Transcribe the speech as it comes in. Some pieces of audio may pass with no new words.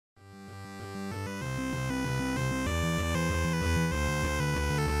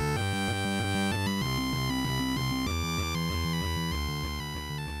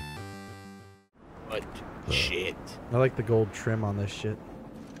What? Shit. I like the gold trim on this shit.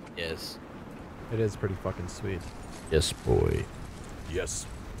 Yes. It is pretty fucking sweet. Yes, boy. Yes.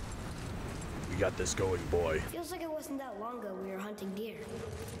 We got this going, boy. Feels like it wasn't that long ago we were hunting deer.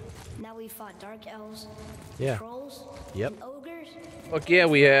 Now we fought dark elves, Yeah. trolls, Yep. and ogres. Fuck yeah,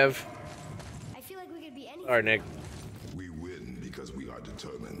 we have. I feel like we could be anything. All right, Nick. We win because we are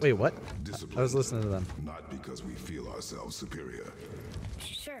determined. Wait, what? Disciplined, I was listening to them. Not because we feel ourselves superior.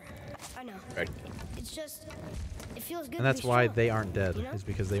 Sure, I know. Right. It's just, it feels good. And that's to be why strong, they aren't dead, you know? is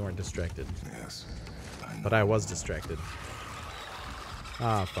because they weren't distracted. Yes. I know. But I was distracted.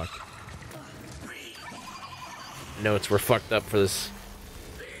 Ah, fuck. Notes were fucked up for this.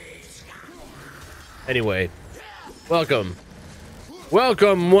 Anyway, welcome.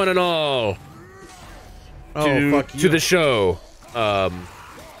 Welcome, one and all, Oh, to, fuck you. to the show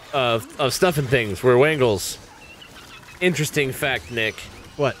of Stuff and Things. We're Wangles. Interesting fact, Nick.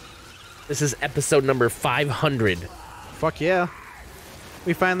 What? This is episode number 500. Fuck yeah.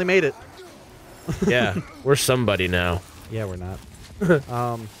 We finally made it. Yeah, we're somebody now. Yeah, we're not.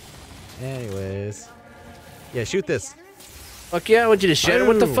 Anyways. Yeah, shoot this. Fuck yeah, I want you to share it.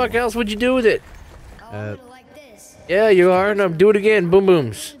 What the Boom. fuck else would you do with it? Oh, I'm gonna like this. Yeah, you are. No, do it again. Boom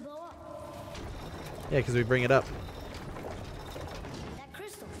booms. Blow up. Yeah, because we bring it up. That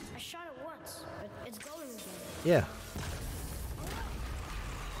crystal, I shot it once, but it's going again. Yeah.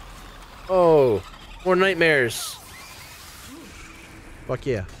 Oh, more nightmares. Fuck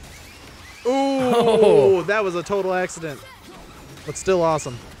yeah. Ooh, Oh. that was a total accident. But still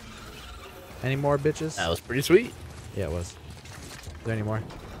awesome. Any more bitches? That was pretty sweet. Yeah, it was. Is there any more?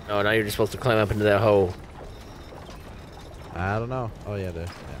 Oh, now you're just supposed to climb up into that hole. I don't know. Oh, yeah, there.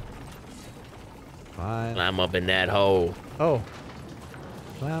 Yeah. Fine. Climb up in that hole. Oh.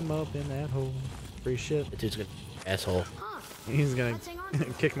 Climb up in that hole. Free shit. That dude's gonna asshole. Huh, He's gonna let's hang on to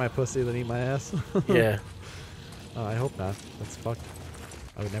it. kick my pussy, then eat my ass. Yeah. Oh, I hope not. That's fucked.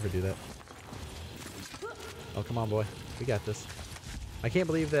 I would never do that. Oh, come on, boy. We got this. I can't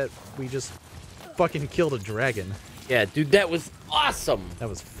believe that we just fucking killed a dragon. Yeah, dude, that was awesome. That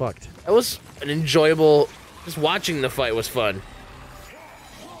was fucked. That was an enjoyable. Just watching the fight was fun.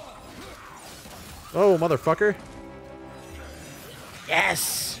 Oh, motherfucker.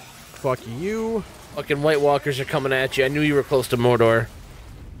 Yes. Fuck you. Fucking White Walkers are coming at you. I knew you were close to Mordor.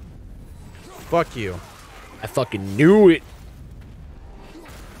 Fuck you. I fucking knew it.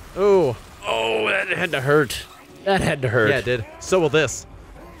 Oh. Oh, that had to hurt. That had to hurt. Yeah, it did. So will this.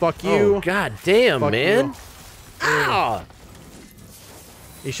 Fuck you. Oh, god damn, Fuck man. you. Ah.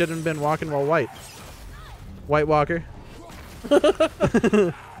 He shouldn't have been walking while white. White Walker.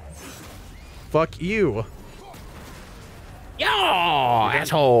 Fuck you. Yo,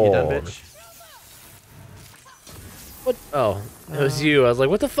 asshole. You done, bitch? What? Oh, it was you. I was like,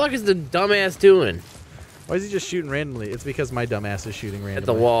 what the fuck is the dumbass doing? Why is he just shooting randomly? It's because my dumbass is shooting randomly. At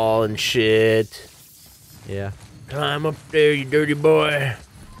the wall and shit. Yeah. Climb up there, you dirty boy.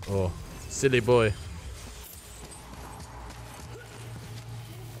 Oh, silly boy.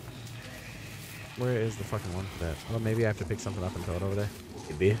 Where is the fucking one for that? Oh, maybe I have to pick something up and throw it over there.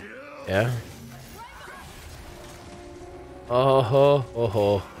 Maybe. Yeah. Oh ho ho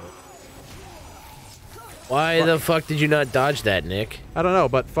ho. Why the fuck did you not dodge that, Nick? I don't know,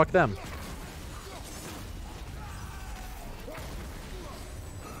 but fuck them.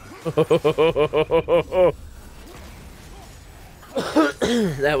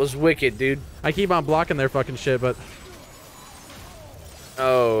 That was wicked, dude. I keep on blocking their fucking shit, but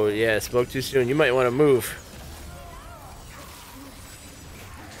Oh, yeah, spoke too soon. You might want to move.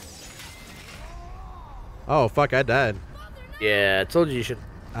 oh fuck, I died. Yeah, I told you you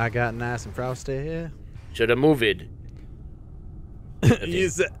I got nice and frosty. should have moved. You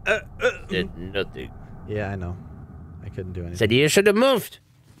said, Did nothing. yeah, I know. I couldn't do anything. Said you should have moved.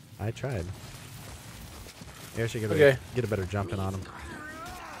 I tried. Maybe I should get, Okay. get a better jumping on him.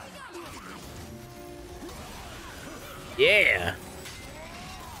 Yeah.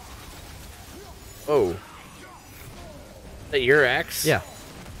 Oh. Is that your axe? Yeah.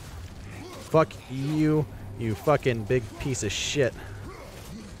 Fuck you, you fucking big piece of shit.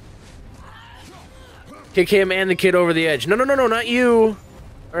 Kick him and the kid over the edge. No, no, no, no, not you.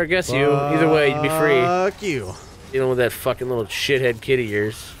 Or I guess you. Either way, you'd be free. Fuck you. Dealing with that fucking little shithead kid of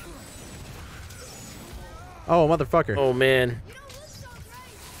yours. Oh, motherfucker. Oh, man.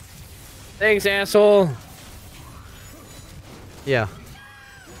 Thanks, asshole. Yeah.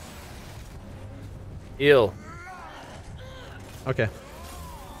 Heal. Okay.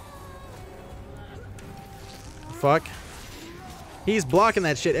 Fuck. He's blocking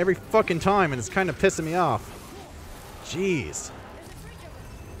that shit every fucking time, and it's kind of pissing me off. Jeez.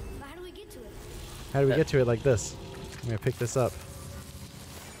 But how do we get to it? How do we get to it like this? I'm gonna pick this up.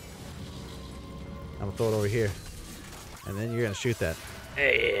 I'm gonna throw it over here. And then you're gonna shoot that.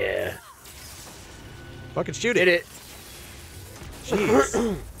 Yeah. Fucking shoot it! Hit it. Jeez.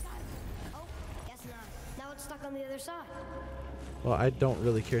 Oh, guess not. Now it's stuck on the other side. Well, I don't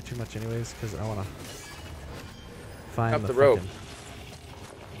really care too much anyways, because I wanna find Jump the the rope.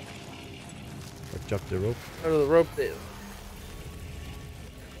 Or jump the rope. Go to the rope there.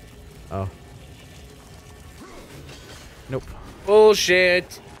 Oh. Nope.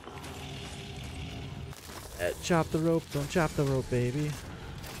 Bullshit. Chop the rope, don't chop the rope, baby.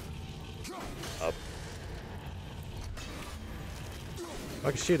 Up.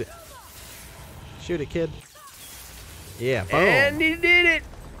 Fucking shoot it. Shoot it, kid. Yeah, boom. And he did it.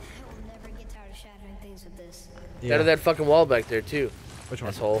 I will never get tired of shattering things with this. Yeah. Out of that fucking wall back there too. Which one?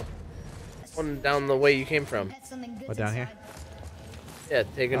 Asshole. One down the way you came from. That's something good What, down here? Yeah,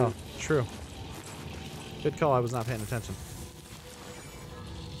 taking. Oh, true. Good call, I was not paying attention.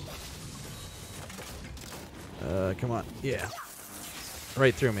 Come on. Yeah.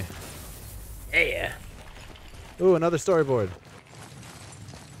 Right through me. Yeah. Ooh, another storyboard.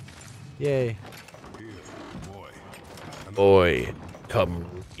 Yay. Here, boy. Boy, come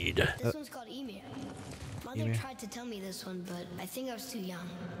read. This one's called Emir. Mother Emir. tried to tell me this one, but I think I was too young.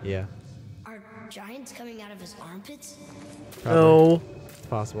 Yeah. Are giants coming out of his armpits? Probably. No. It's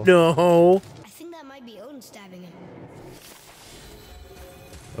possible. No. I think that might be Odin stabbing him.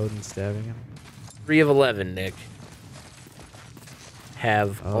 Odin stabbing him. 3 of 11, Nick.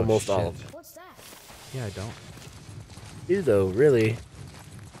 Have Oh, almost all shit. of them. What's that? Yeah, I don't. You though, really.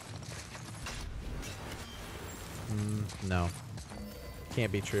 No.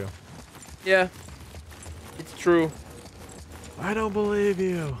 Can't be true. Yeah. It's true. I don't believe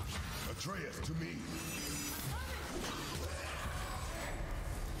you. Atreus to me.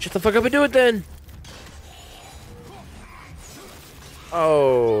 Shut the fuck up and do it then.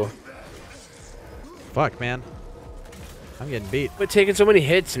 Oh. Fuck, man. I'm getting beat. Quit taking so many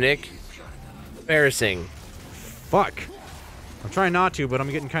hits, Nick. Embarrassing. Fuck. I'm trying not to, but I'm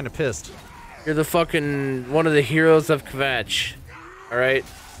getting kind of pissed. You're the fucking one of the heroes of Kvatch. Alright?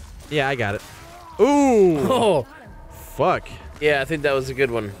 Yeah, I got it. Ooh. Oh. Fuck. Yeah, I think that was a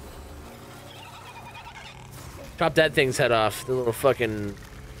good one. Chop that thing's head off. The little fucking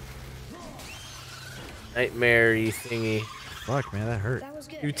nightmare-y thingy. Fuck, man, that hurt. That was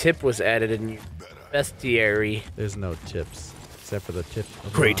good. New tip was added in your bestiary. There's no tips. Except for the tip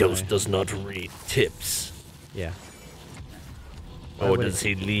of Kratos my- does not read tips. Yeah. Nor would does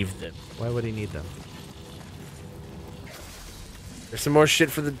he leave them. Why would he need them? There's some more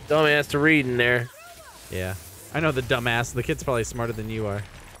shit for the dumbass to read in there. Yeah. I know the dumbass. The kid's probably smarter than you are.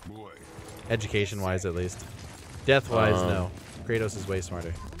 Boy. Education-wise, at least. Death-wise, Um. no. Kratos is way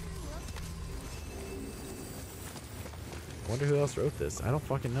smarter. Wonder who else wrote this. I don't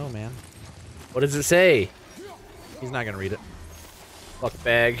fucking know, man. What does it say? He's not gonna read it. Fuck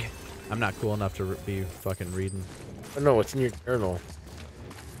bag. I'm not cool enough to be fucking reading. Oh no, it's in your journal.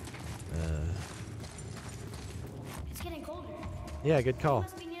 It's getting colder. Yeah, good call.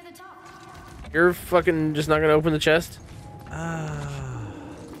 Must be near the top. You're fucking just not gonna open the chest? Not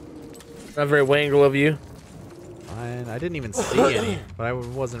very Wangle of you. Fine. I didn't even see any, but I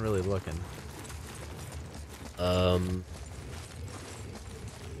wasn't really looking.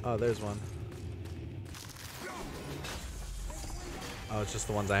 Oh, there's one. Oh, it's just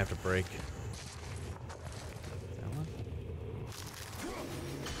the ones I have to break. That one?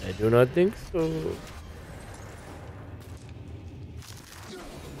 I do not think so.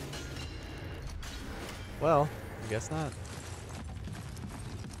 Well, I guess not.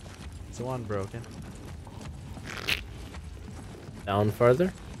 It's the one broken. Down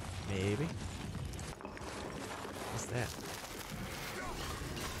farther? Maybe. What's that?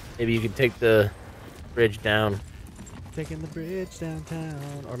 Maybe you could take the bridge down. Taking the bridge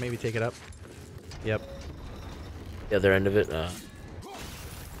downtown. Or maybe take it up. Yep. The other end of it.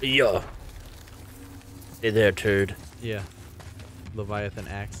 Yeah. Stay there, turd. Yeah. Leviathan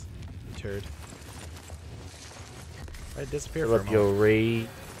axe. You turd. Right, disappear Fill for a up your moment. raid.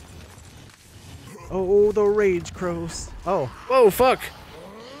 Oh, the rage crows. Oh. Whoa, fuck!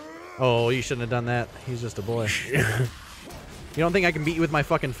 Oh, you shouldn't have done that. He's just a boy. You don't think I can beat you with my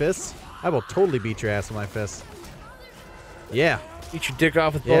fucking fists? I will totally beat your ass with my fists. Yeah. Eat your dick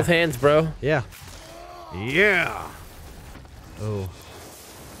off with Yeah. both hands, bro. Yeah. Yeah. Oh.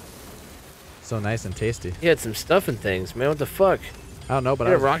 So nice and tasty. You had some stuff and things, man. What the fuck? I don't know, but Get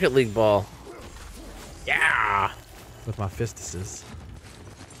I a was Rocket League ball. Yeah! with my fistuses.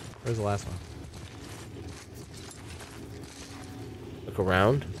 Where's the last one? Look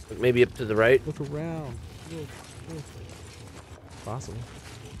around. Maybe up to the right. Look around. Look. Possible.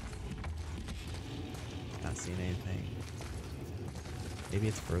 Not seeing anything. Maybe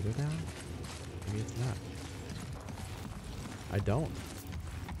it's further down? Maybe it's not. I don't.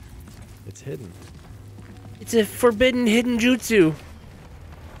 It's hidden. It's a forbidden hidden jutsu.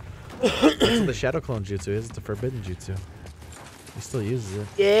 That's what the Shadow Clone Jutsu is. It's a forbidden jutsu. He still uses it.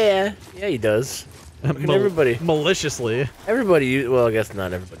 Yeah. Yeah, he does. Everybody. Maliciously. Everybody well, I guess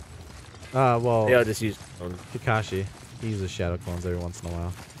not everybody. Well, They all just use clones. Kakashi. He uses Shadow Clones every once in a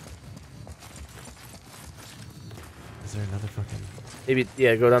while. Is there another fucking... Maybe,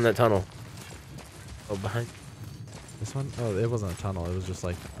 yeah, go down that tunnel. Oh, behind. This one? Oh, it wasn't a tunnel. It was just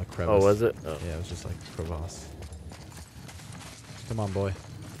like a crevice. Oh, was it? Oh. Yeah, it was just like a crevasse. Come on, boy.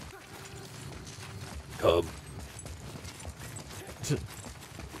 Cub.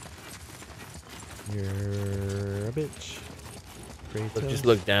 You're a bitch. Look, just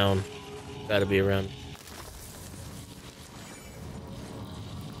look down. Gotta be around.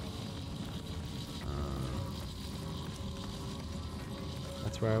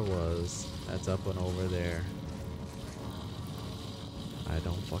 That's where I was. That's up and over there. I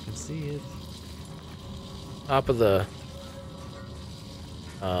don't fucking see it. Top of the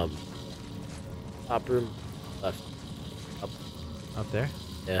top room left. Up there?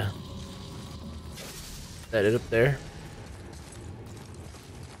 Yeah. Is that it up there?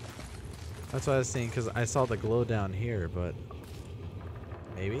 That's what I was seeing, because I saw the glow down here, but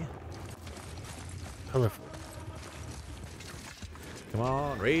maybe? Come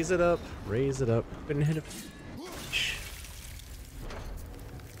on, raise it up. Raise it up. Couldn't hit it.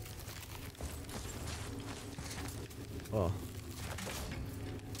 Oh.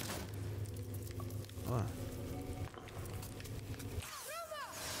 What?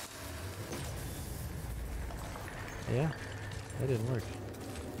 Yeah, that didn't work.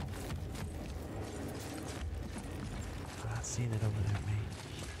 I'm not seeing it over there,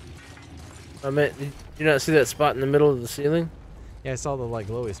 mate. I meant, did you not see that spot in the middle of the ceiling? Yeah, I saw the like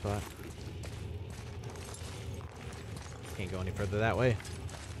glowy spot. Can't go any further that way.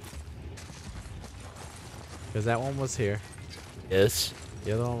 Because that one was here. Yes.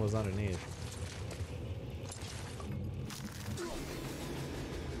 The other one was underneath.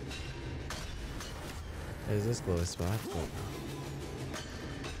 There's this glowy spot. But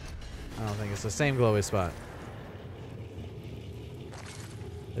I don't think it's the same glowy spot.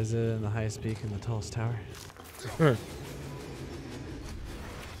 Is it in the highest peak in the tallest tower? Is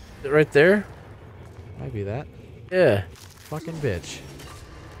it right there? Might be that. Yeah. Fucking bitch.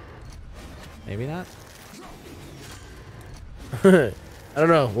 Maybe not? I don't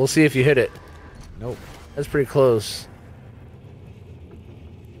know. We'll see if you hit it. Nope. That's pretty close.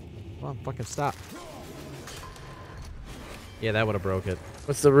 Come on, fucking stop. Yeah, that would have broke it.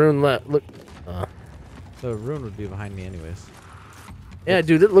 What's the rune left? Look. The rune would be behind me anyways. Yeah,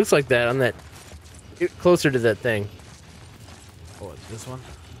 dude, it looks like that on that. Get closer to that thing. Oh, this one?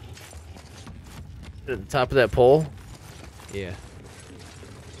 At the top of that pole. Yeah.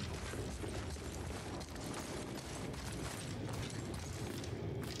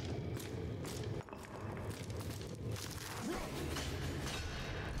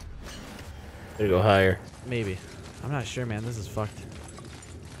 Gotta go higher. Maybe. I'm not sure, man. This is fucked.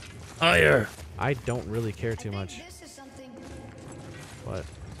 Higher. I don't really care too much. This is something. What?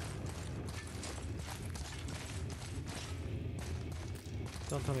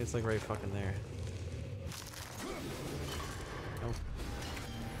 Don't tell me it's like right fucking there. Nope.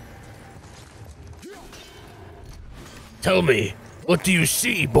 Tell me, what do you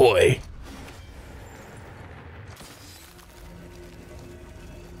see, boy?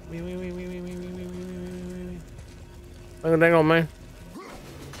 Dang on, man.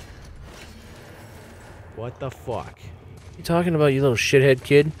 What the fuck? What you talking about, you little shithead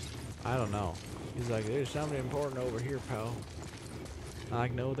kid? I don't know. He's like, there's something important over here, pal. I'm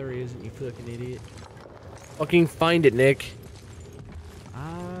like, no, there isn't, you fucking idiot. Fucking find it, Nick.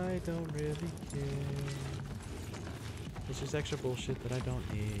 I don't really care. It's just extra bullshit that I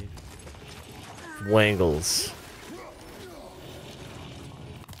don't need. Wangles.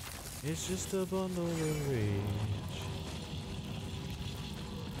 It's just a bundle of rage.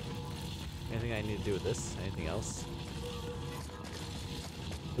 Anything I need to do with this? Anything else?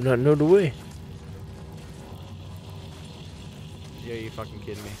 Do not know the way. Yeah, you fucking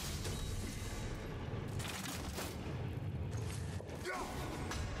kidding me?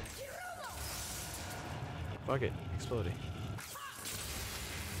 Fuck it, exploding.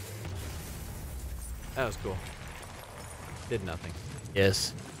 That was cool. Did nothing.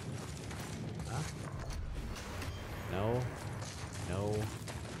 Yes. Huh? No. No.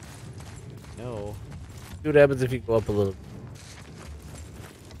 No. See what happens if you go up a little.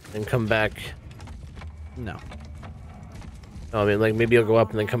 And come back. No. No, I mean, like, maybe you'll go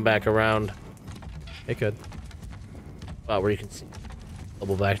up and then come back around. It could. Spot where you can see.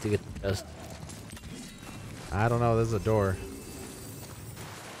 Double back to get the chest. I don't know. This is a door.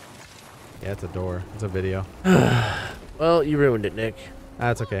 Yeah, it's a door. It's a video. Well, you ruined it, Nick.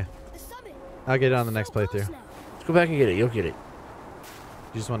 That's okay. The summit. I'll get it on the next So close playthrough. now. Let's go back and get it. You'll get it.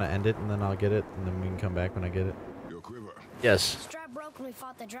 You just want to end it, and then I'll get it, and then we can come back when I get it. Your quiver. Yes. Strap broke when we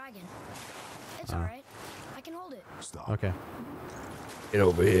fought the dragon. It's alright. I can hold it. Stop. Okay. Get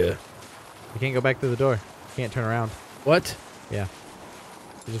over here. You can't go back through the door. You can't turn around. What? Yeah.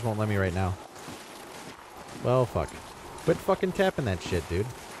 You just won't let me right now. Well, fuck. Quit fucking tapping that shit, dude.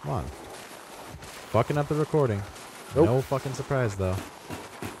 Come on. Fucking up the recording. Nope. No fucking surprise, though.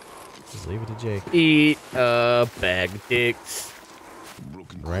 Just leave it to Jake. Eat a bag of dicks.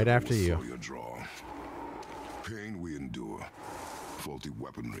 Broken Right quiver after will you. slow your draw. Pain we endure. Faulty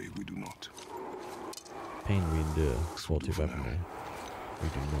weaponry we do not. Pain we endure. Faulty weaponry. We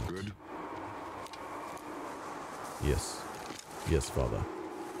do not. Good? Yes. Yes, father.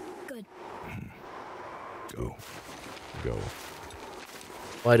 Good. Go. Go.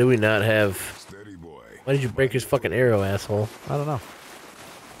 Why do we not have... Steady, boy. Why did you break his fucking arrow, asshole? I don't know.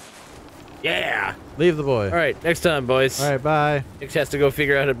 Yeah! Leave the boy. Alright, next time, boys. Alright, bye. Nick has to go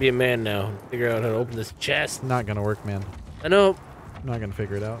figure out how to be a man now. Figure out how to open this chest. Not gonna work, man. I know. I'm not gonna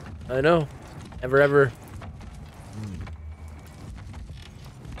figure it out. I know. Ever, ever.